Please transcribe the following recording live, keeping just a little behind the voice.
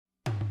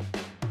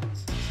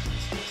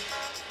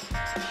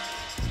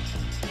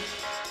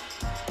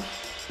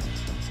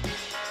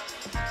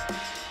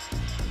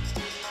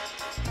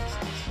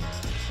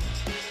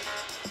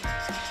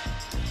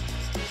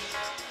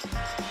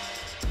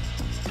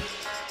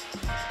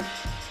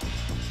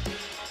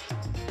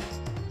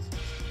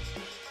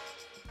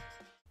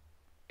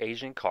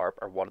Asian carp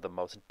are one of the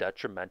most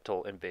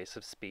detrimental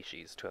invasive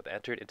species to have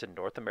entered into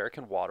North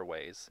American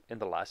waterways in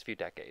the last few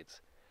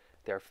decades.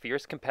 They are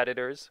fierce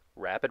competitors,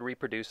 rapid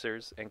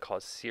reproducers, and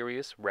cause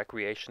serious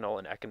recreational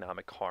and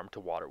economic harm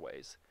to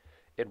waterways.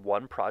 In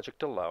one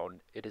project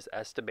alone, it is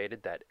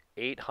estimated that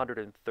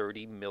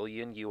 $830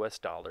 million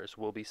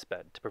will be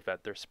spent to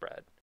prevent their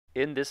spread.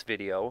 In this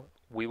video,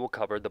 we will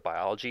cover the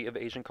biology of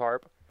Asian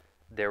carp,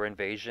 their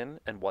invasion,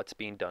 and what's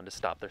being done to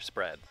stop their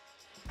spread.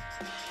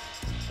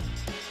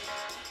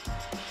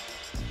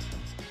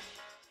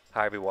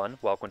 Hi everyone,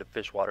 welcome to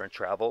Freshwater and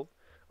Travel.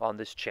 On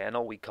this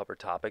channel, we cover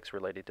topics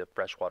related to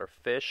freshwater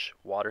fish,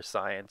 water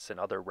science, and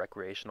other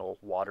recreational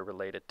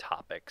water-related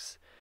topics.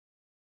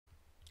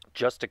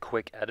 Just a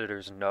quick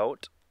editor's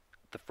note,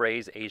 the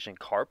phrase Asian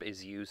carp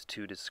is used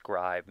to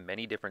describe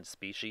many different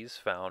species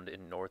found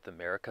in North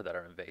America that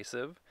are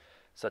invasive,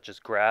 such as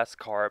grass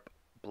carp,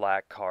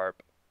 black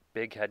carp,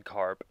 bighead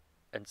carp,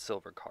 and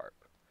silver carp.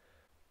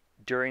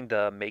 During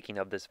the making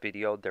of this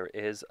video, there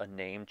is a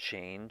name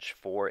change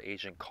for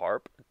Asian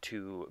carp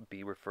to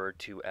be referred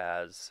to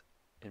as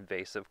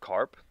invasive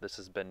carp. This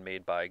has been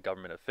made by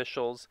government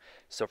officials,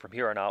 so from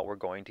here on out we're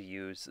going to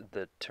use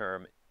the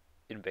term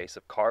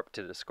invasive carp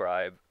to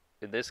describe,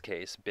 in this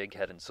case,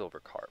 bighead and silver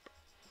carp.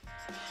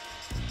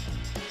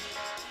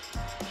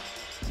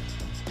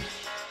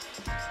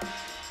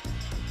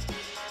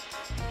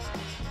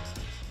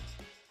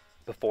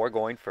 Before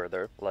going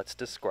further, let's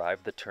describe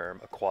the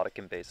term aquatic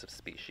invasive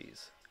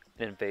species.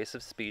 An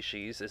invasive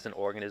species is an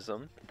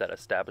organism that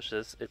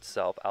establishes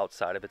itself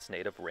outside of its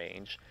native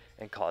range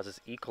and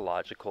causes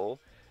ecological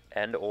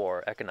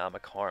and/or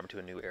economic harm to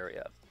a new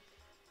area.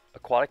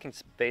 Aquatic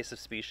invasive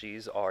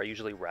species are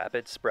usually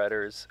rapid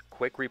spreaders,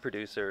 quick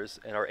reproducers,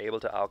 and are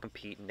able to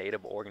outcompete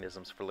native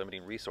organisms for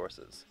limiting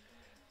resources.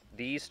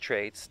 These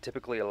traits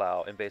typically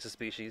allow invasive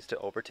species to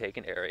overtake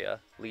an area,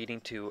 leading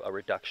to a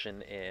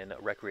reduction in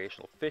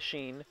recreational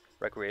fishing,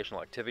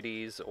 recreational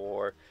activities,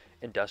 or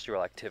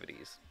industrial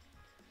activities.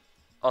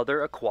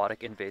 Other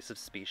aquatic invasive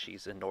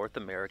species in North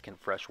American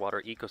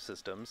freshwater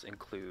ecosystems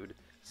include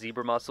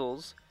zebra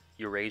mussels,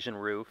 Eurasian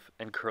roof,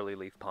 and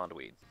curly-leaf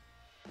pondweed.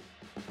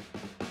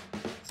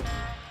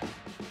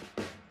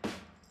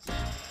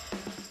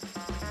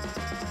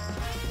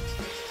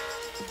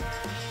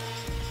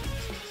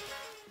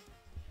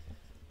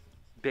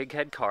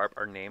 Bighead carp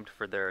are named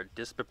for their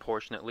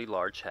disproportionately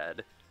large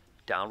head,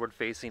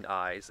 downward-facing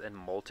eyes, and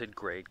molted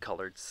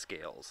gray-colored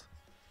scales.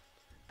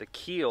 The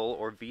keel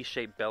or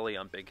V-shaped belly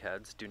on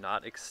bigheads do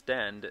not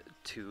extend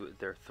to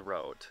their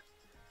throat,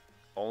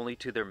 only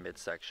to their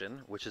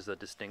midsection, which is a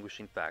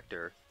distinguishing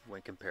factor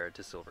when compared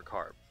to silver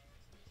carp.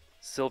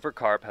 Silver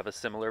carp have a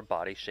similar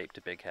body shape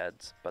to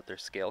bigheads, but their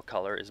scale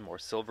color is more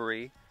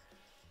silvery,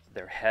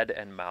 their head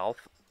and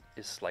mouth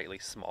is slightly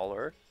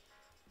smaller,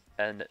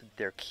 and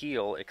their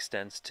keel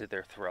extends to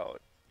their throat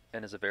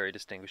and is a very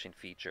distinguishing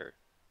feature.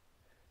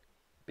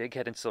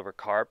 Bighead and silver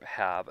carp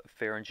have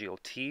pharyngeal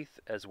teeth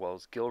as well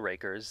as gill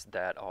rakers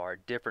that are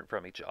different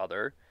from each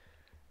other.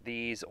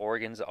 These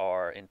organs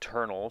are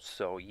internal,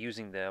 so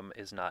using them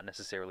is not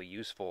necessarily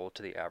useful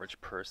to the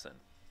average person.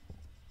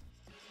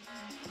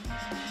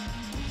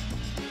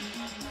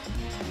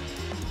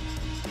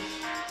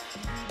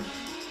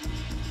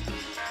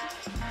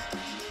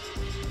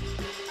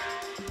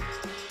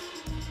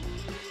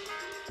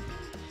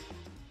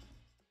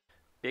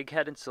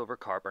 Bighead and silver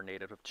carp are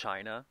native of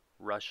China,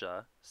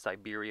 Russia,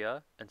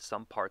 Siberia, and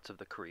some parts of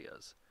the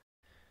Koreas.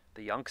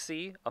 The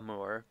Yangtze,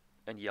 Amur,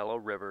 and Yellow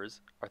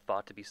rivers are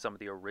thought to be some of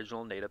the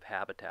original native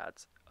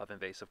habitats of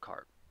invasive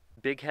carp.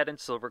 Bighead and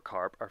silver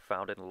carp are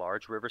found in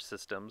large river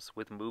systems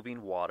with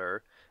moving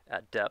water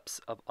at depths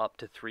of up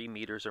to 3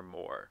 meters or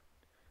more.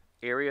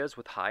 Areas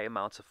with high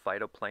amounts of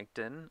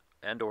phytoplankton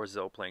and/or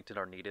zooplankton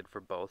are needed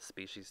for both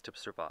species to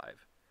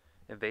survive.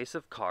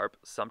 Invasive carp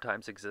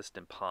sometimes exist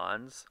in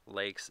ponds,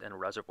 lakes, and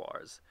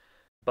reservoirs,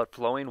 but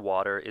flowing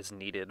water is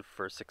needed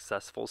for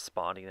successful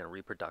spawning and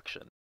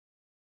reproduction.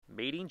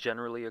 Mating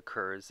generally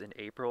occurs in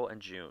April and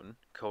June,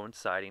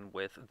 coinciding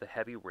with the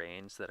heavy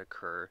rains that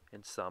occur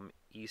in some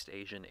East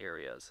Asian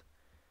areas.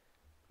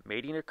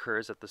 Mating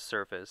occurs at the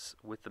surface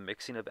with the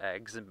mixing of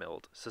eggs and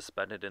milt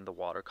suspended in the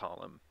water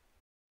column.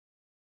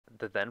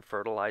 The then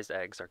fertilized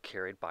eggs are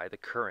carried by the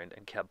current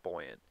and kept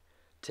buoyant.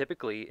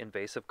 Typically,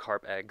 invasive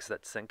carp eggs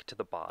that sink to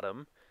the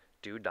bottom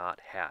do not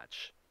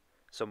hatch,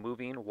 so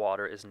moving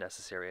water is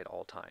necessary at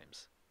all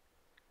times.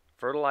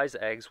 Fertilized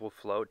eggs will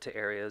float to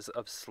areas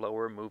of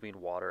slower moving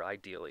water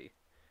ideally.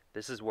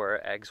 This is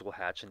where eggs will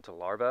hatch into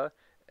larvae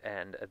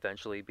and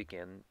eventually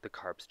begin the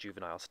carp's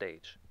juvenile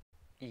stage.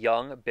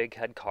 Young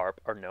bighead carp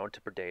are known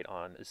to predate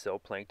on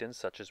zooplankton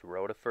such as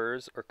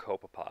rotifers or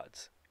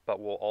copepods,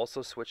 but will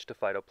also switch to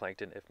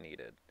phytoplankton if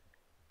needed.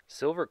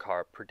 Silver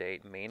carp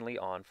predate mainly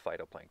on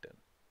phytoplankton.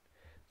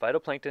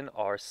 Phytoplankton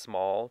are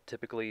small,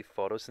 typically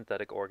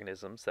photosynthetic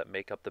organisms that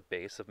make up the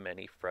base of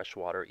many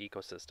freshwater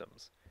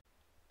ecosystems.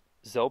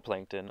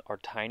 Zooplankton are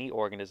tiny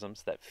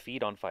organisms that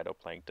feed on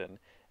phytoplankton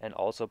and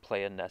also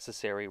play a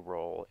necessary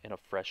role in a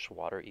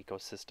freshwater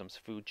ecosystem's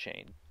food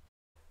chain.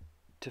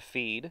 To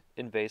feed,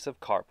 invasive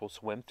carp will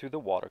swim through the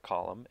water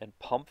column and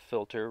pump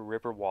filter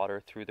river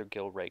water through their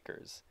gill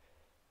rakers.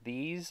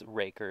 These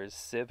rakers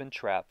sieve and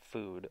trap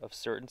food of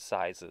certain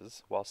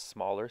sizes while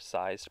smaller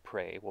sized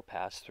prey will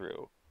pass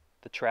through.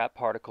 The trapped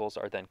particles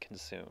are then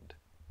consumed.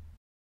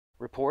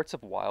 Reports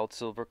of wild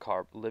silver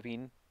carp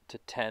living to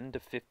 10 to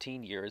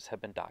 15 years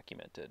have been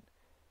documented,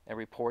 and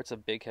reports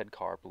of bighead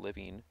carp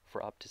living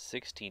for up to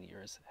 16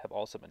 years have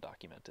also been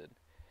documented.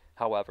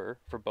 However,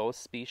 for both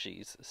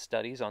species,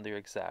 studies on their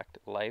exact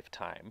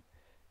lifetime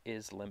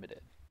is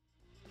limited.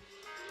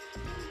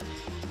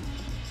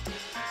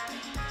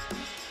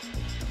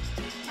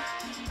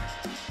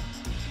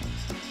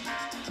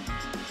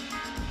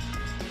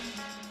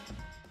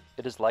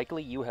 It is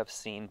likely you have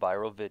seen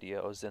viral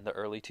videos in the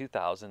early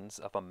 2000s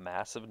of a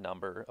massive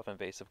number of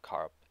invasive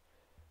carp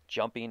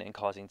jumping and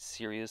causing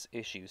serious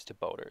issues to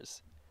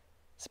boaters.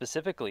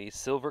 Specifically,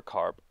 silver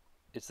carp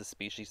is the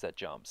species that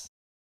jumps.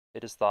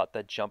 It is thought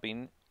that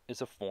jumping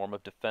is a form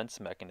of defense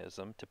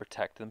mechanism to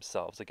protect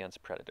themselves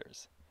against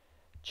predators.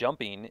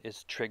 Jumping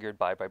is triggered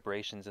by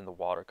vibrations in the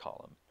water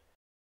column.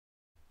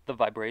 The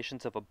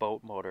vibrations of a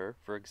boat motor,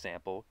 for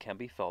example, can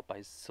be felt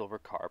by silver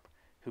carp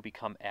who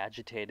become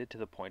agitated to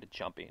the point of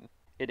jumping.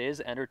 It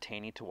is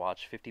entertaining to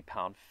watch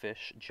 50-pound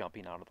fish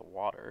jumping out of the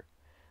water,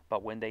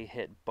 but when they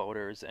hit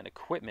boaters and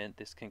equipment,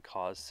 this can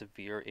cause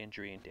severe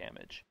injury and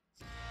damage.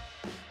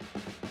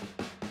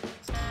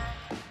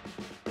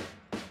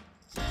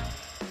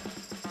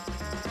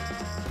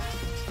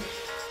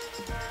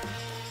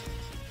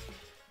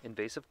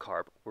 Invasive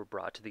carp were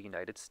brought to the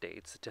United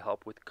States to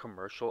help with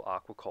commercial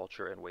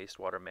aquaculture and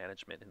wastewater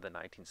management in the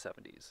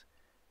 1970s.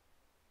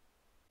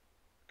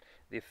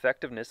 The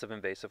effectiveness of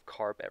invasive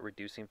carp at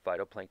reducing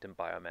phytoplankton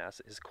biomass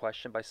is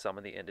questioned by some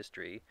in the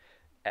industry,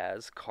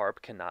 as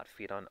carp cannot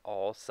feed on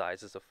all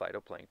sizes of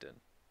phytoplankton.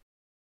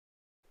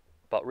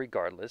 But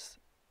regardless,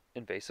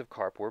 invasive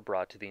carp were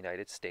brought to the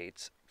United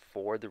States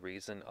for the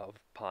reason of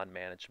pond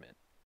management.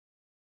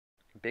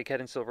 Bighead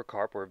and silver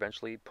carp were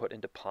eventually put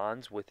into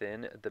ponds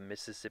within the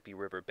Mississippi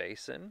River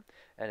Basin,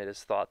 and it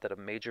is thought that a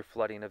major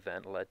flooding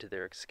event led to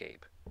their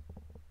escape.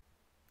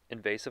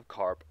 Invasive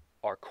carp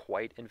are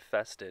quite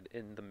infested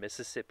in the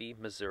Mississippi,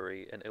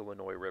 Missouri, and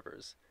Illinois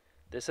rivers.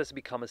 This has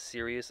become a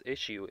serious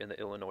issue in the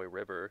Illinois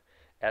River,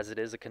 as it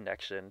is a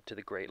connection to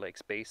the Great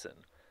Lakes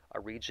Basin, a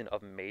region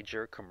of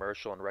major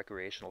commercial and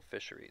recreational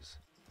fisheries.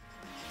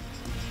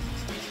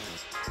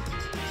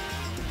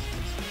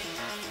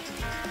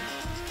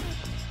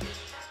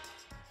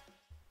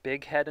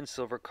 Bighead and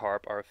silver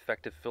carp are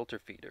effective filter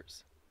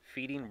feeders,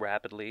 feeding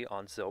rapidly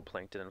on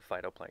zooplankton and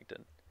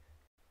phytoplankton.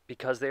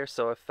 Because they are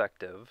so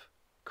effective,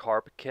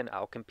 carp can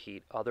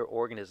outcompete other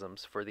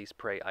organisms for these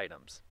prey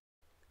items.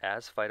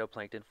 As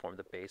phytoplankton form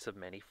the base of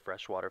many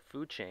freshwater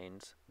food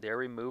chains, their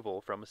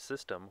removal from a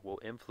system will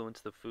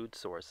influence the food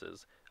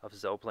sources of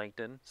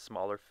zooplankton,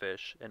 smaller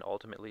fish, and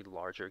ultimately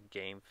larger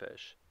game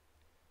fish.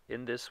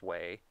 In this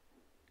way,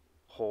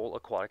 whole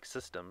aquatic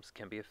systems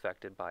can be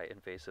affected by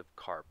invasive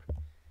carp.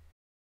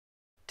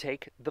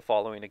 Take the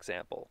following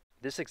example.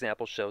 This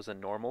example shows a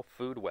normal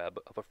food web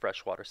of a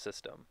freshwater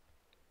system.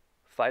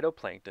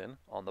 Phytoplankton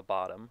on the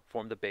bottom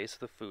form the base of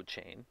the food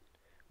chain,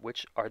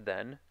 which are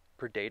then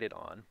predated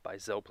on by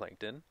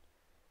zooplankton,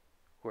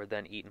 who are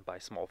then eaten by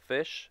small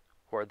fish,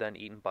 who are then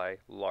eaten by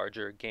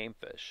larger game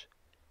fish.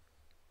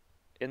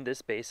 In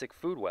this basic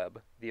food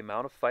web, the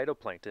amount of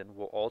phytoplankton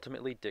will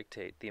ultimately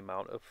dictate the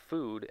amount of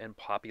food and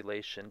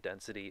population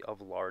density of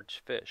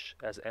large fish,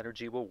 as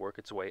energy will work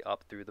its way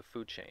up through the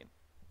food chain.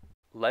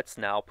 Let's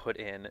now put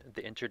in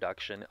the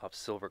introduction of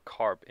silver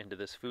carp into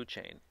this food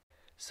chain.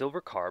 Silver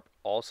carp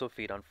also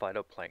feed on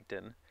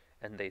phytoplankton,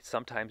 and they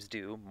sometimes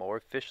do more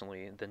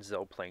efficiently than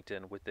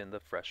zooplankton within the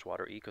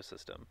freshwater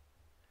ecosystem.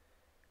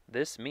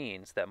 This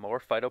means that more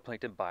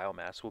phytoplankton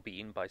biomass will be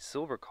eaten by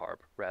silver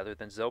carp rather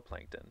than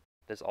zooplankton.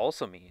 This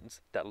also means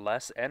that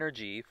less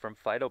energy from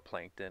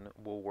phytoplankton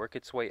will work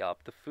its way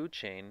up the food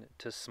chain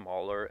to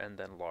smaller and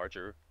then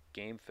larger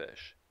game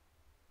fish.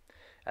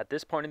 At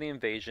this point in the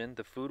invasion,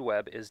 the food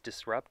web is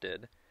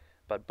disrupted,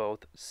 but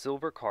both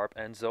silver carp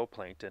and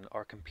zooplankton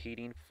are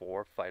competing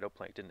for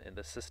phytoplankton in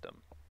the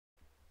system.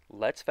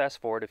 Let's fast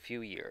forward a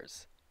few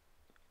years.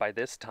 By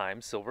this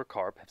time, silver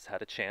carp has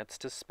had a chance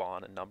to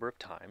spawn a number of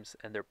times,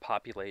 and their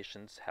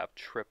populations have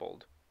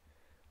tripled.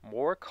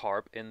 More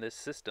carp in this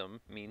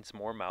system means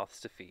more mouths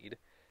to feed,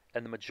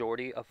 and the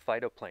majority of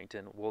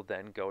phytoplankton will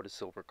then go to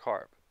silver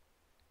carp.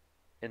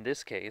 In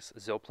this case,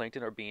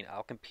 zooplankton are being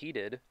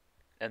outcompeted,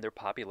 and their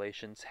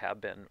populations have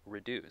been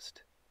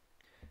reduced.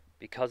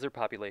 Because their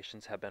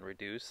populations have been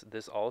reduced,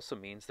 this also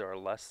means there are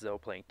less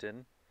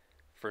zooplankton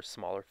for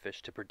smaller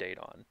fish to predate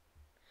on.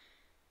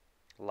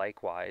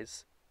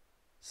 Likewise,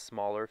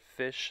 smaller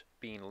fish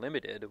being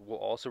limited will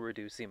also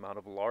reduce the amount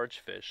of large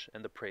fish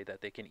and the prey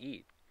that they can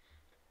eat.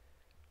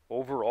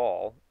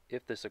 Overall,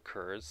 if this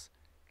occurs,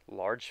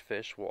 large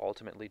fish will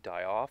ultimately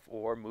die off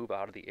or move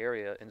out of the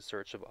area in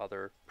search of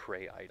other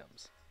prey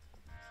items.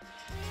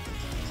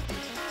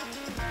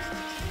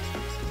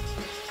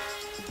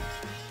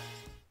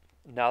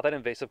 Now that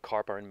invasive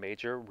carp are in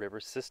major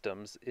river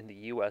systems in the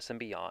U.S. and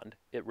beyond,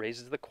 it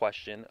raises the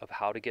question of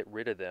how to get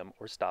rid of them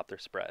or stop their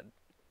spread.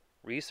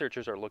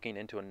 Researchers are looking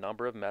into a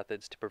number of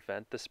methods to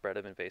prevent the spread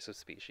of invasive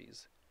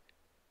species.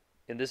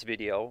 In this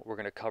video, we're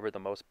going to cover the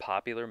most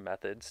popular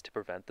methods to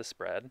prevent the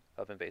spread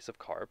of invasive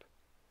carp.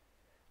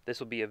 This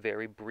will be a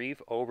very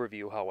brief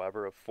overview,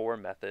 however, of 4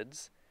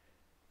 methods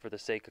for the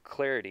sake of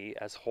clarity,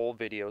 as whole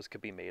videos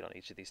could be made on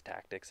each of these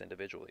tactics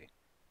individually.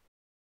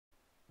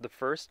 The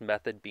first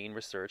method being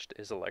researched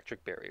is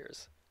electric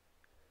barriers.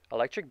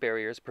 Electric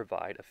barriers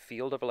provide a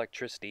field of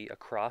electricity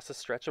across a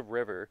stretch of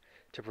river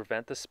to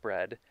prevent the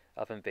spread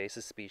of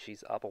invasive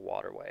species up a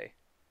waterway.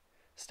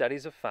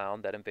 Studies have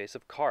found that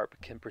invasive carp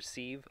can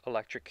perceive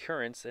electric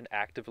currents and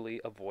actively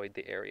avoid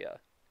the area.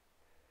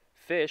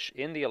 Fish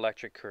in the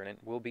electric current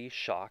will be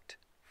shocked,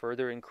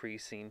 further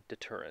increasing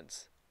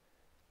deterrence.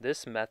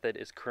 This method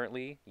is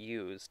currently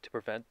used to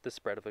prevent the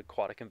spread of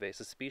aquatic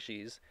invasive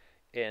species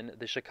in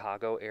the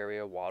Chicago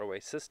area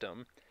waterway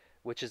system,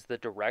 which is the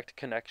direct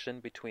connection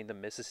between the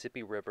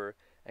Mississippi River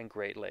and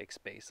Great Lakes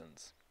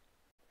basins.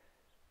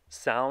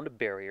 Sound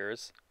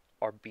barriers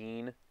are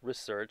being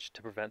researched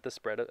to prevent the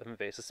spread of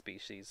invasive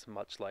species,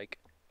 much like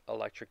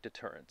electric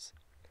deterrence.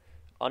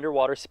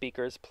 Underwater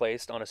speakers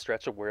placed on a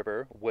stretch of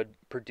river would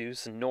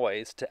produce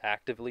noise to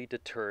actively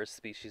deter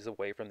species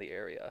away from the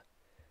area.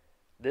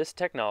 This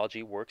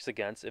technology works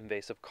against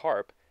invasive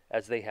carp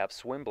as they have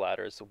swim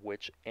bladders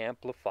which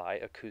amplify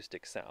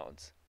acoustic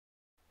sounds.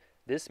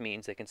 This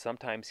means they can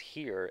sometimes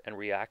hear and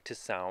react to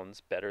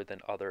sounds better than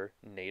other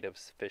native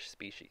fish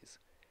species.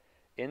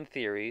 In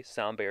theory,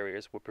 sound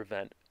barriers would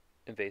prevent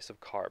invasive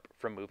carp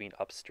from moving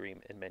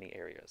upstream in many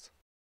areas.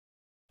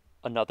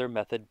 Another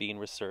method being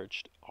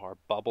researched are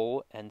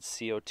bubble and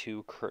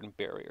CO2 curtain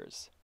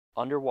barriers.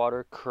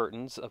 Underwater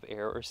curtains of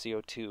air or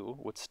CO2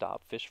 would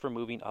stop fish from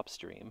moving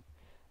upstream,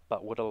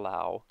 but would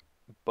allow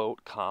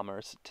boat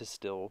commerce to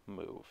still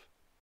move.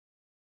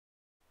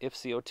 If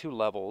CO2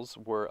 levels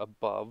were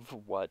above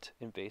what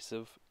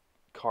invasive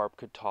carp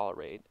could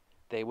tolerate,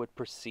 they would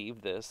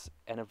perceive this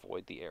and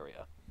avoid the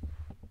area.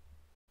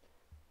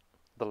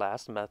 The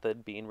last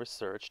method being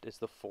researched is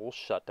the full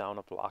shutdown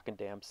of lock and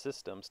dam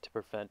systems to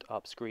prevent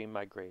upstream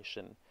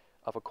migration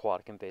of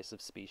aquatic invasive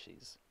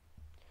species.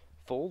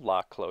 Full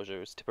lock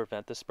closures to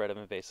prevent the spread of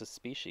invasive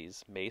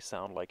species may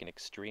sound like an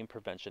extreme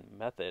prevention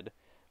method,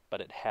 but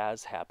it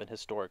has happened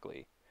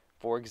historically.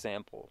 For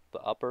example,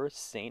 the upper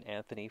St.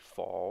 Anthony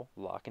Fall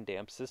lock and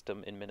dam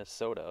system in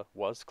Minnesota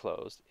was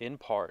closed in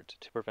part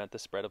to prevent the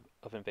spread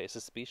of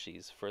invasive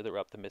species further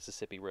up the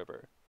Mississippi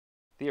River.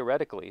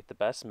 Theoretically, the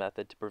best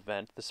method to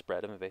prevent the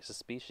spread of invasive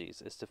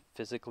species is to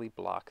physically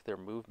block their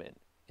movement,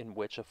 in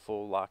which a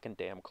full lock and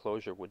dam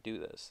closure would do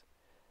this.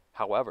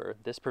 However,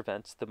 this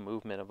prevents the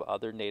movement of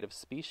other native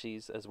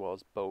species as well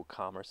as boat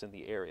commerce in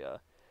the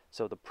area,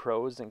 so the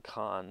pros and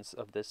cons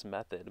of this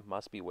method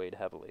must be weighed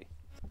heavily.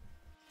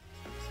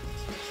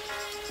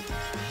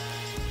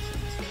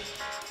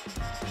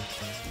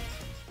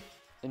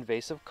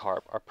 Invasive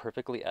carp are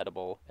perfectly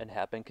edible and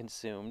have been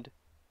consumed,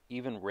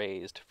 even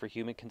raised for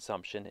human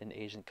consumption in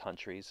Asian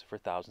countries for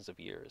thousands of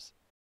years.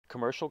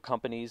 Commercial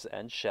companies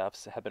and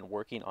chefs have been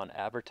working on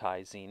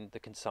advertising the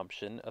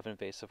consumption of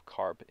invasive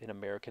carp in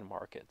American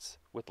markets,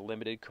 with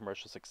limited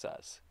commercial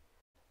success.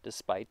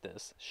 Despite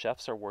this,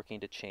 chefs are working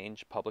to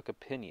change public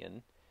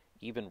opinion,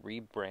 even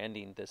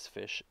rebranding this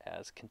fish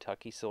as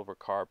Kentucky silver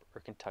carp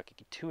or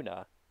Kentucky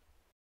tuna.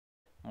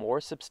 More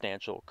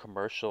substantial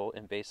commercial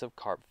invasive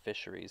carp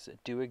fisheries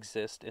do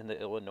exist in the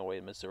Illinois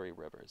and Missouri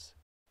rivers.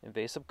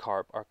 Invasive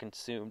carp are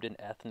consumed in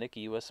ethnic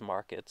U.S.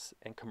 markets,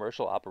 and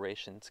commercial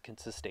operations can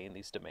sustain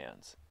these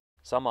demands.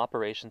 Some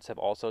operations have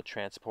also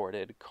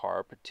transported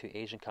carp to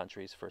Asian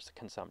countries for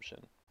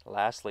consumption.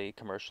 Lastly,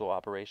 commercial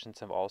operations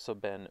have also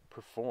been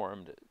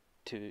performed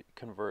to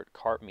convert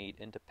carp meat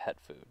into pet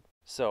food.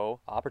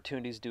 So,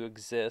 opportunities do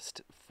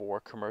exist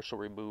for commercial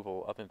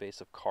removal of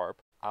invasive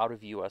carp out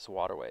of U.S.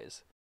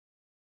 waterways.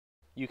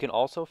 You can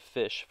also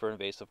fish for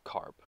invasive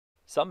carp.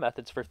 Some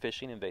methods for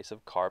fishing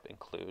invasive carp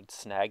include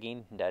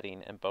snagging,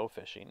 netting, and bow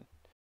fishing.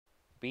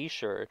 Be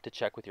sure to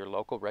check with your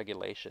local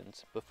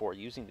regulations before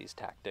using these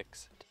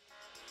tactics.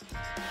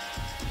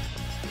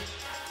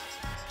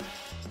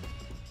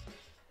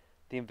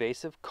 The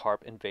invasive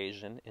carp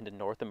invasion into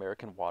North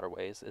American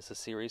waterways is a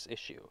serious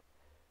issue,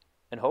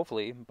 and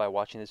hopefully by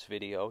watching this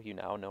video you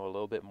now know a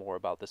little bit more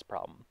about this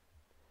problem.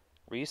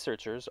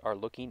 Researchers are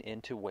looking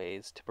into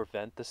ways to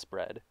prevent the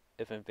spread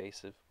of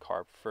invasive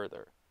carp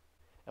further,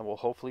 and will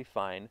hopefully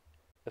find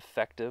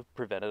effective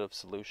preventative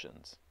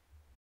solutions.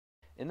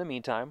 In the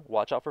meantime,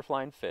 watch out for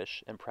flying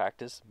fish and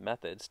practice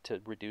methods to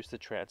reduce the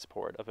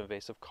transport of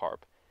invasive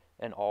carp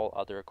and all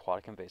other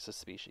aquatic invasive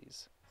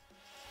species.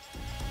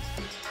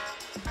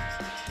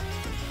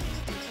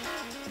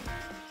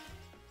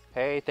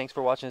 Hey, thanks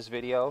for watching this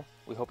video.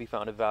 We hope you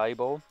found it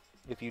valuable.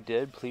 If you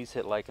did, please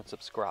hit like and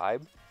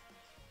subscribe.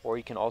 Or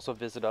you can also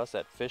visit us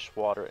at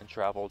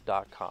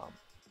fishwaterandtravel.com.